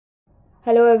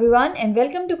Hello everyone and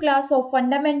welcome to class of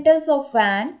Fundamentals of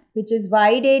WAN, which is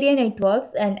Wide Area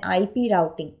Networks and IP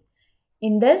routing.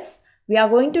 In this, we are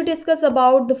going to discuss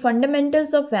about the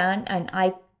fundamentals of WAN and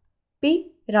IP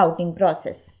routing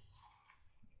process.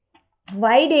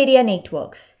 Wide Area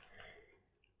Networks.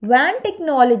 WAN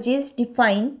technologies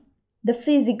define the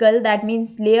physical, that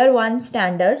means layer 1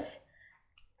 standards,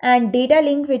 and data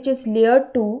link, which is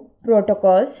layer 2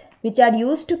 protocols, which are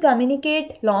used to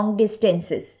communicate long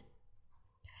distances.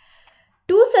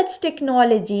 Two such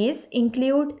technologies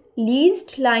include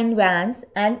leased-line WANs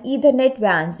and Ethernet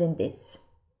WANs in this.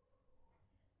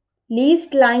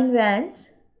 Leased-line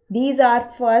WANs, these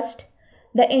are first,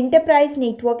 the enterprise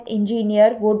network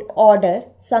engineer would order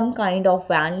some kind of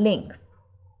WAN link.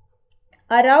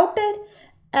 A router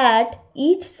at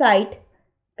each site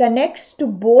connects to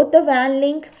both the WAN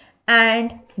link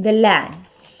and the LAN.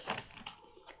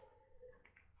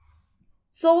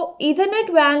 So, Ethernet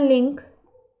WAN link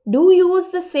do use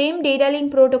the same data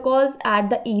link protocols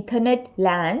at the Ethernet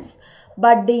LANs,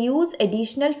 but they use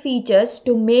additional features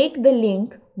to make the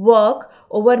link work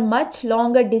over much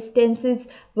longer distances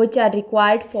which are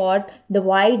required for the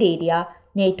wide area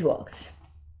networks.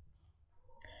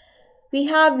 We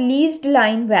have leased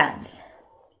line WANs.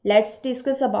 Let's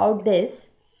discuss about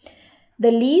this.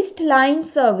 The leased line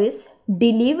service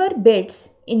deliver bits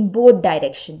in both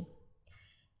directions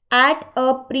at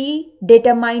a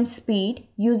predetermined speed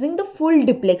using the full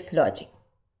duplex logic.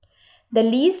 The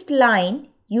leased line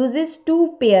uses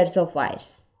two pairs of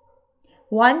wires.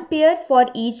 One pair for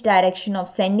each direction of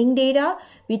sending data,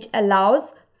 which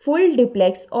allows full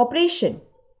duplex operation.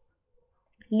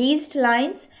 Leased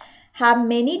lines have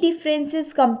many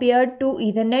differences compared to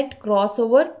Ethernet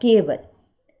crossover cable.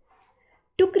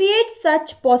 To create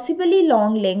such possibly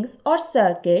long links or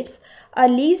circuits, a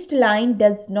leased line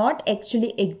does not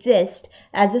actually exist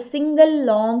as a single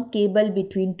long cable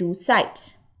between two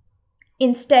sites.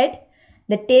 Instead,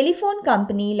 the telephone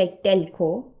company like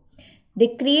Telco, they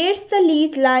creates the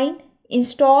leased line,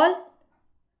 install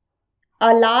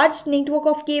a large network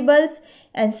of cables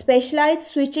and specialized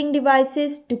switching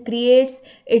devices to create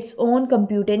its own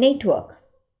computer network.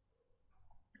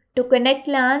 To connect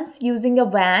LANs using a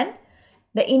WAN,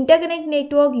 the interconnect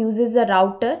network uses a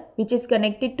router which is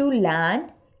connected to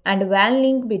LAN and WAN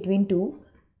link between two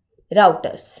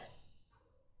routers.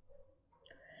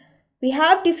 We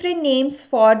have different names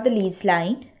for the leased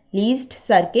line. Leased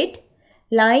circuit,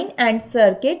 line and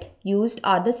circuit used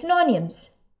are the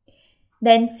synonyms.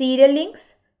 Then serial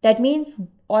links, that means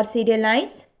or serial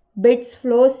lines, bits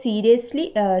flow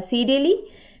serially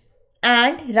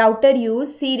and router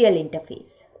use serial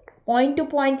interface.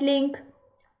 Point-to-point link,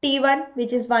 T1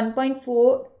 which is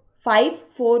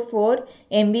 1.4544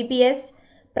 Mbps,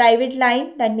 private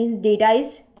line, that means data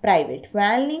is private,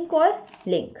 WAN link or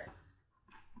link.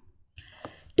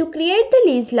 To create the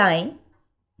leased line,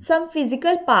 some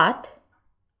physical path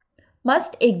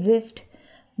must exist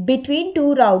between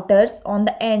two routers on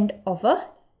the end of a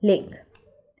link.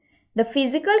 The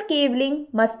physical cabling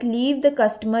must leave the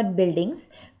customer buildings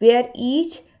where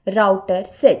each router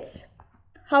sits.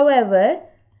 However,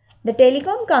 the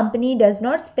telecom company does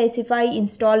not specify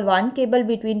install one cable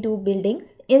between two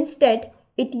buildings. Instead,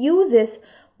 it uses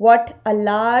what a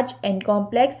large and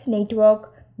complex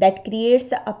network that creates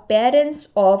the appearance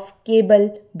of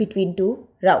cable between two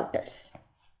routers.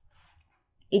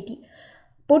 It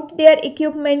put their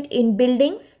equipment in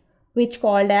buildings which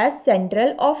called as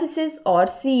central offices or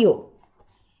CO.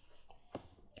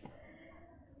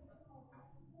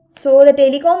 So the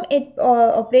telecom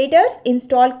operators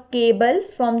install cable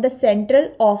from the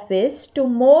central office to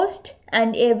most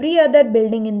and every other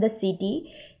building in the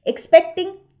city,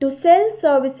 expecting to sell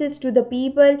services to the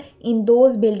people in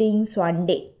those buildings one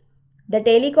day. The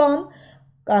telecom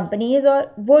companies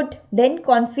would then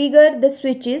configure the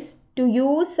switches to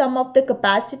use some of the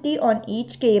capacity on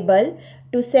each cable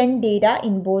to send data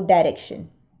in both directions.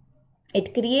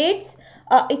 It creates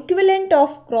an equivalent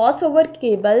of crossover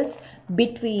cables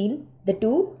between the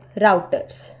two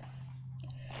routers.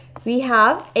 We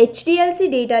have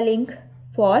HDLC data link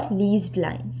for leased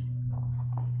lines.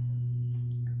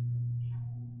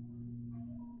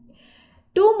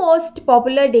 Two most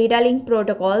popular data link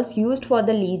protocols used for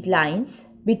the leased lines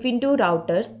between two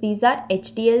routers, these are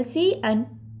HDLC and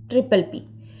PPP.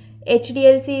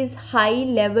 HDLC is high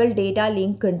level data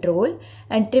link control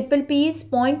and PPP is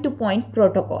point-to-point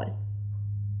protocol.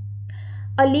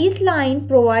 A leased line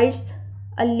provides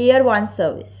a layer 1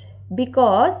 service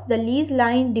because the leased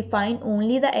line defines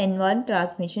only the N1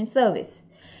 transmission service.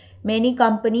 Many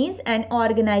companies and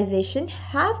organizations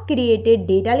have created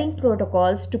data link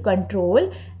protocols to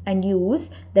control and use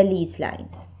the leased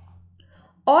lines.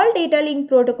 All data link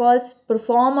protocols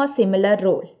perform a similar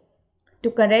role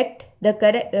to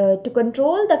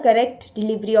control the correct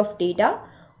delivery of data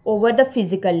over the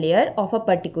physical layer of a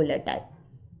particular type.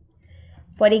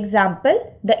 For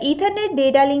example, the Ethernet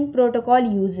data link protocol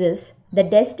uses the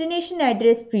destination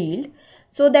address field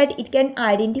so that it can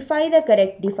identify the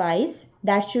correct device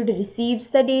that should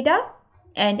receive the data,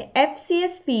 and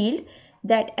FCS field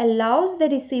that allows the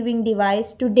receiving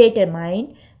device to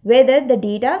determine whether the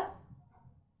data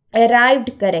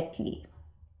arrived correctly.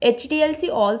 HDLC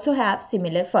also have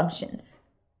similar functions.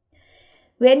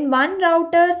 When one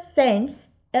router sends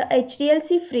a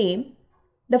HDLC frame,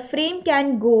 the frame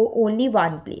can go only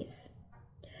one place,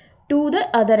 to the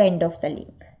other end of the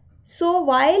link. So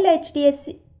while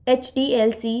HDLC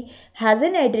has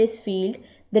an address field,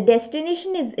 the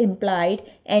destination is implied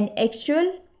and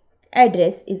actual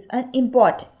address is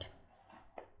unimportant.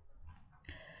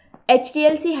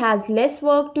 HDLC has less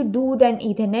work to do than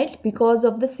Ethernet because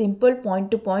of the simple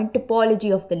point-to-point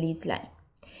topology of the leased line.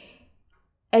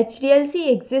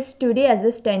 HDLC exists today as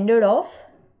a standard of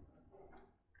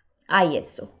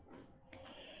ISO.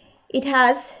 It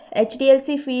has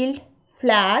HDLC field,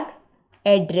 flag,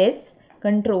 address,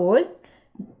 control,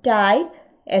 type,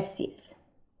 FCS.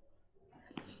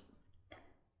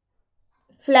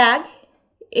 Flag,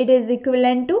 it is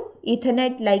equivalent to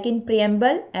Ethernet like in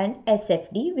preamble and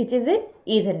SFD, which is in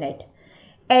Ethernet.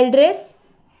 Address,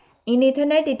 in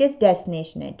Ethernet it is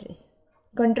destination address.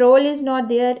 Control is not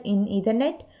there in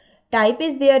Ethernet. Type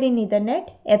is there in Ethernet.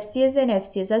 FCS and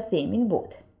FCS are same in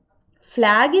both.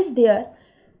 Flag is there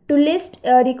to list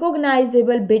a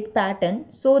recognizable bit pattern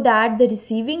so that the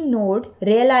receiving node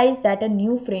realize that a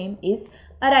new frame is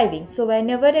arriving. So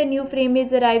whenever a new frame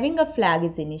is arriving, a flag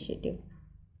is initiated.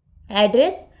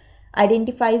 Address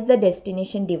identifies the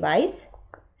destination device.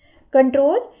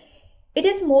 Control, it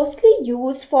is mostly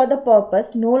used for the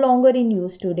purpose no longer in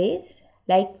use today,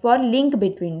 like for link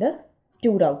between the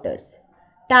two routers.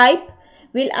 Type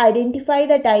will identify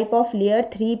the type of layer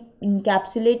 3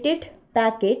 encapsulated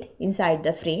packet inside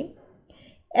the frame.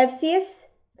 FCS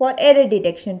for error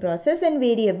detection process, and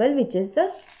variable, which is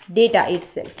the data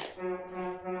itself.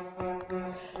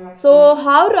 So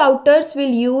how routers will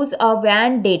use a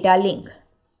WAN data link?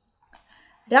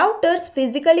 Routers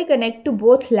physically connect to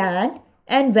both LAN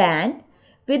and WAN,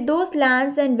 with those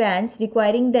LANs and WANs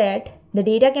requiring that the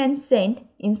data can send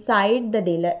inside the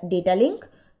data link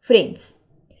frames.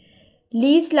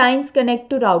 Leased lines connect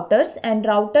to routers, and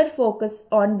router focus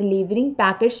on delivering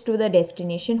packets to the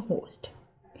destination host.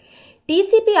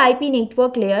 TCP/IP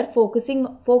network layer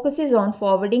focuses on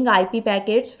forwarding IP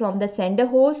packets from the sender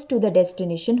host to the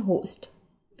destination host.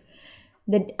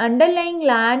 The underlying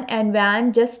LAN and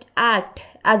WAN just act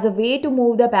as a way to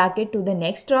move the packet to the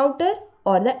next router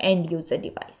or the end user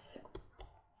device.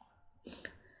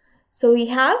 So we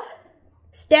have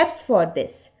steps for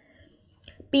this.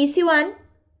 PC1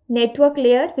 network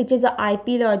layer, which is a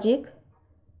IP logic,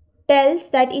 tells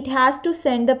that it has to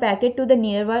send the packet to the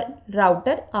nearby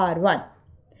router R1.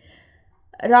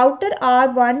 Router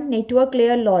R1 network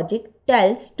layer logic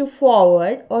tells to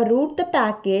forward or route the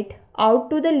packet out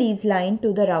to the leased line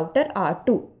to the router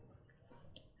R2.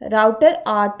 Router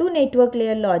R2 network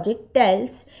layer logic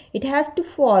tells it has to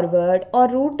forward or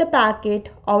route the packet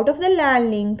out of the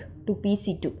LAN link to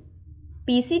PC2.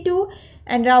 PC2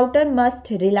 and router must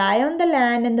rely on the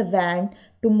LAN and the WAN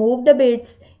to move the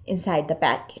bits inside the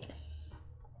packet.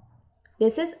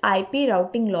 This is IP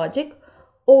routing logic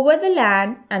over the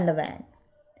LAN and the WAN.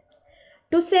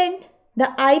 To send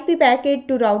the IP packet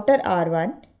to router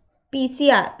R1,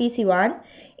 PC1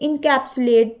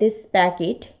 encapsulate this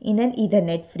packet in an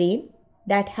Ethernet frame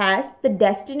that has the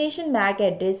destination MAC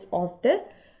address of the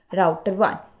router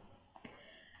 1.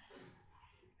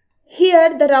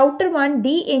 Here the router 1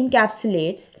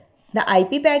 de-encapsulates the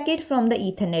IP packet from the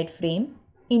Ethernet frame,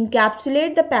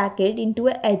 encapsulate the packet into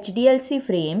a HDLC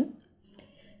frame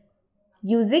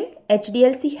using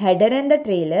HDLC header and the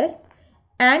trailer,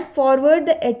 and forward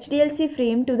the HDLC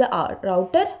frame to the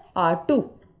router R2.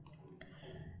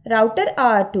 Router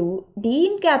R2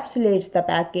 de-encapsulates the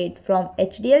packet from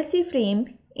HDLC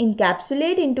frame,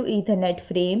 encapsulate into Ethernet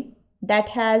frame that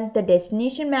has the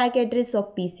destination MAC address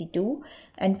of PC2,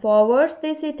 and forwards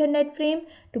this Ethernet frame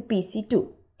to PC2.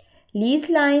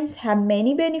 Leased lines have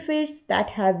many benefits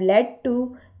that have led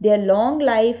to their long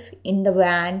life in the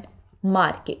WAN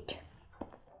market.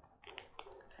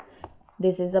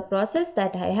 This is the process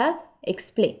that I have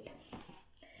explained.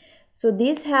 So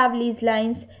these leased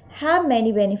lines have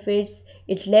many benefits.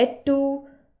 It led to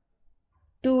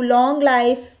long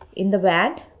life in the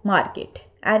WAN market,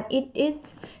 and it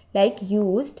is like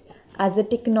used as a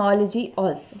technology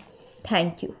also.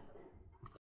 Thank you.